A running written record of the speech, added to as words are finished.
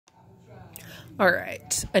All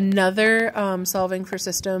right, another solving for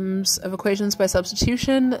systems of equations by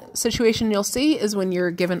substitution situation you'll see is when you're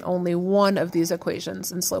given only one of these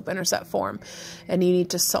equations in slope-intercept form, and you need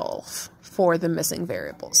to solve for the missing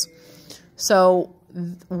variables. So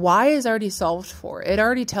y is already solved for. It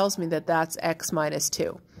already tells me that that's x minus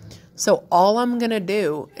 2. So all I'm going to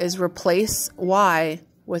do is replace y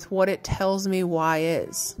with what it tells me y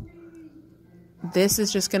is. This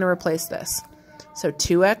is just going to replace this. So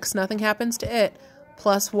 2x, nothing happens to it,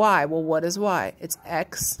 plus y. Well, what is y? It's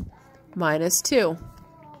x minus 2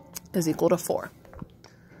 is equal to 4.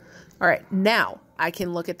 All right, now I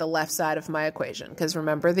can look at the left side of my equation, because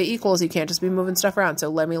remember the equals, you can't just be moving stuff around. So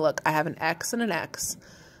let me look. I have an x and an x.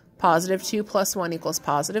 Positive 2 plus 1 equals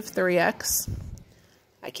positive 3x.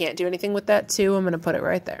 I can't do anything with that 2. I'm going to put it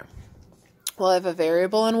right there. Well, I have a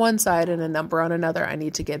variable on one side and a number on another. I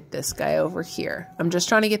need to get this guy over here. I'm just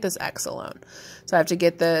trying to get this x alone. So I have to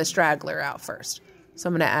get the straggler out first. So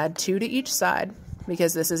I'm going to add 2 to each side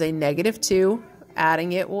because this is a negative 2.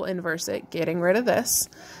 Adding it will inverse it, getting rid of this.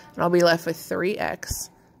 And I'll be left with 3x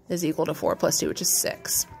is equal to 4 plus 2, which is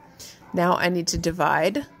 6. Now I need to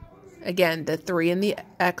divide. Again, the 3 and the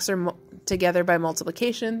x are together by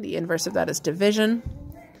multiplication. The inverse of that is division.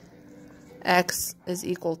 X is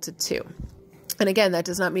equal to 2. And again, that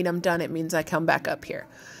does not mean I'm done. It means I come back up here.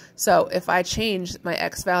 So if I change, my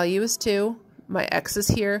x value is 2. My x is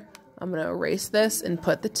here. I'm going to erase this and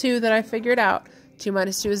put the 2 that I figured out. 2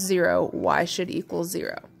 minus 2 is 0. Y should equal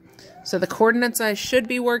 0. So the coordinates I should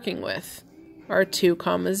be working with are 2,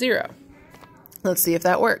 0. Let's see if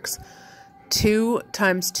that works. 2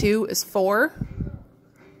 times 2 is 4.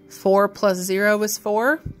 4 plus 0 is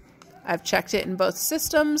 4. I've checked it in both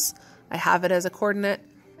systems. I have it as a coordinate,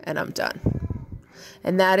 and I'm done.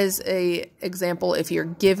 And that is an example if you're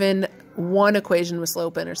given one equation with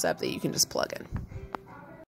slope-intercept that you can just plug in.